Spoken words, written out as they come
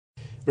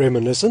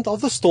Reminiscent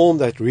of the storm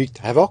that wreaked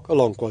havoc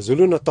along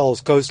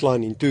KwaZulu-Natal's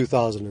coastline in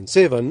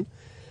 2007,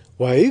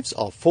 waves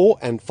of 4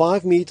 and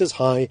 5 meters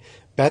high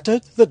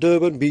battered the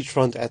Durban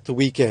beachfront at the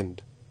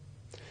weekend.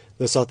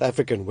 The South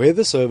African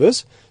Weather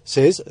Service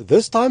says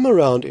this time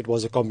around it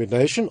was a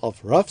combination of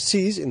rough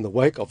seas in the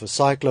wake of a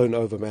cyclone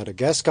over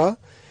Madagascar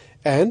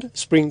and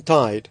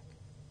springtide.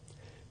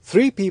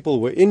 3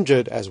 people were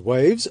injured as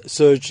waves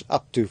surged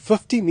up to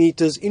 50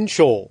 meters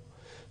inshore,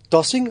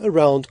 tossing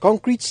around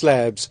concrete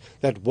slabs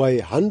that weigh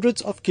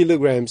hundreds of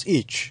kilograms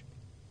each.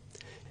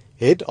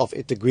 Head of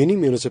eThekwini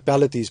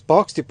Municipality's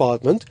Parks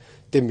Department,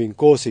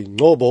 Timbinkosi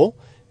Nobo,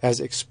 has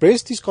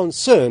expressed his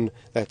concern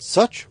that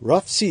such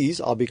rough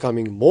seas are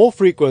becoming more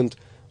frequent,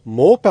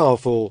 more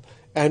powerful,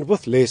 and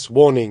with less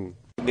warning.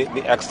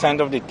 The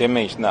extent of the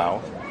damage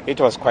now, it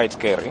was quite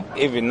scary.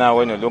 Even now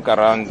when you look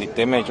around, the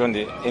damage on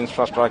the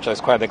infrastructure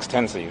is quite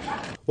extensive.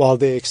 While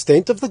the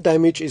extent of the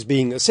damage is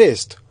being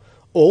assessed,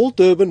 all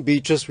Durban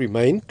beaches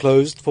remain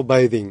closed for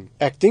bathing.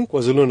 Acting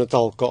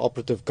KwaZulu-Natal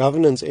Cooperative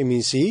Governance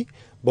MEC,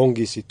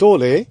 Bongi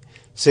Sitole,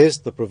 says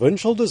the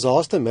Provincial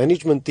Disaster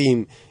Management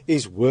Team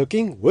is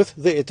working with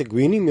the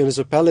eThekwini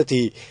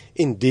municipality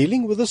in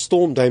dealing with the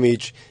storm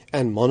damage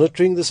and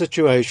monitoring the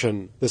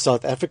situation. The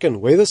South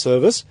African Weather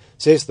Service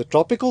says the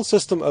tropical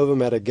system over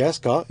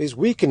Madagascar is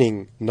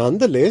weakening.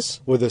 Nonetheless,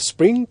 with the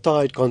spring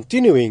tide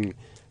continuing,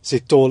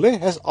 Sitole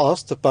has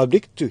asked the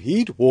public to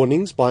heed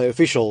warnings by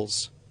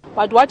officials.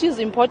 But what is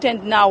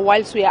important now,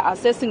 whilst we are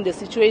assessing the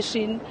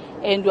situation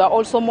and we are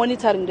also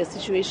monitoring the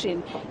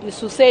situation, is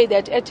to say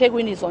that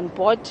eThekwini is on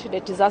board, the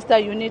disaster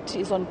unit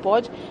is on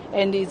board,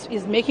 and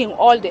is making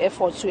all the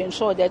efforts to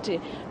ensure that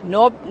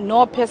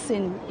no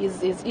person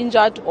is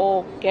injured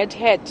or get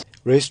hurt.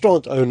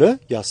 Restaurant owner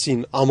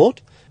Yasin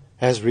Amot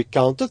has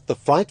recounted the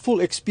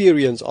frightful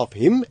experience of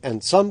him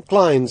and some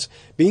clients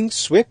being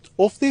swept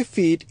off their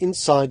feet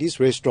inside his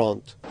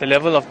restaurant. The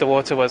level of the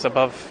water was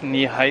above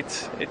knee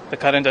height. The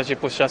current actually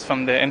pushed us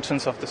from the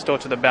entrance of the store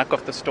to the back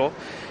of the store,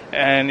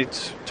 and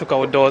it took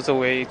our doors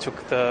away, it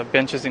took the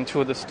benches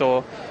into the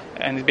store,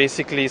 and it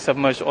basically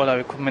submerged all our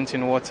equipment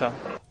in water.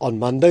 On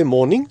Monday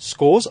morning,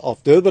 scores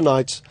of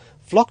Durbanites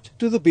flocked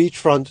to the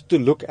beachfront to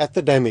look at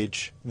the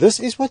damage. This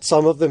is what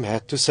some of them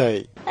had to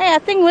say. I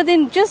think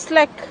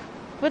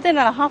within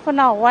a half an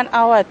hour, 1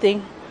 hour,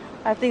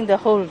 I think the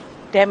whole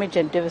damage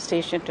and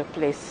devastation took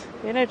place.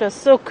 It was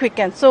so quick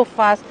and so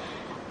fast,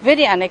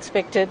 very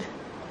unexpected,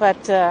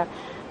 but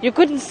you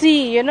couldn't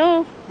see,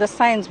 the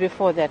signs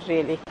before that,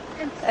 really.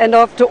 And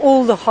after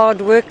all the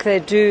hard work they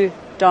do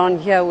down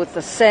here with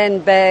the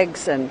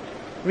sandbags and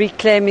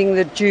reclaiming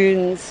the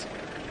dunes,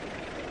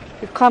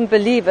 you can't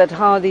believe it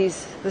how the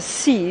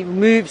sea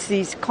moves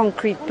these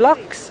concrete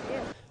blocks.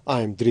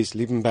 I'm Dries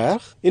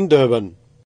Liebenberg in Durban.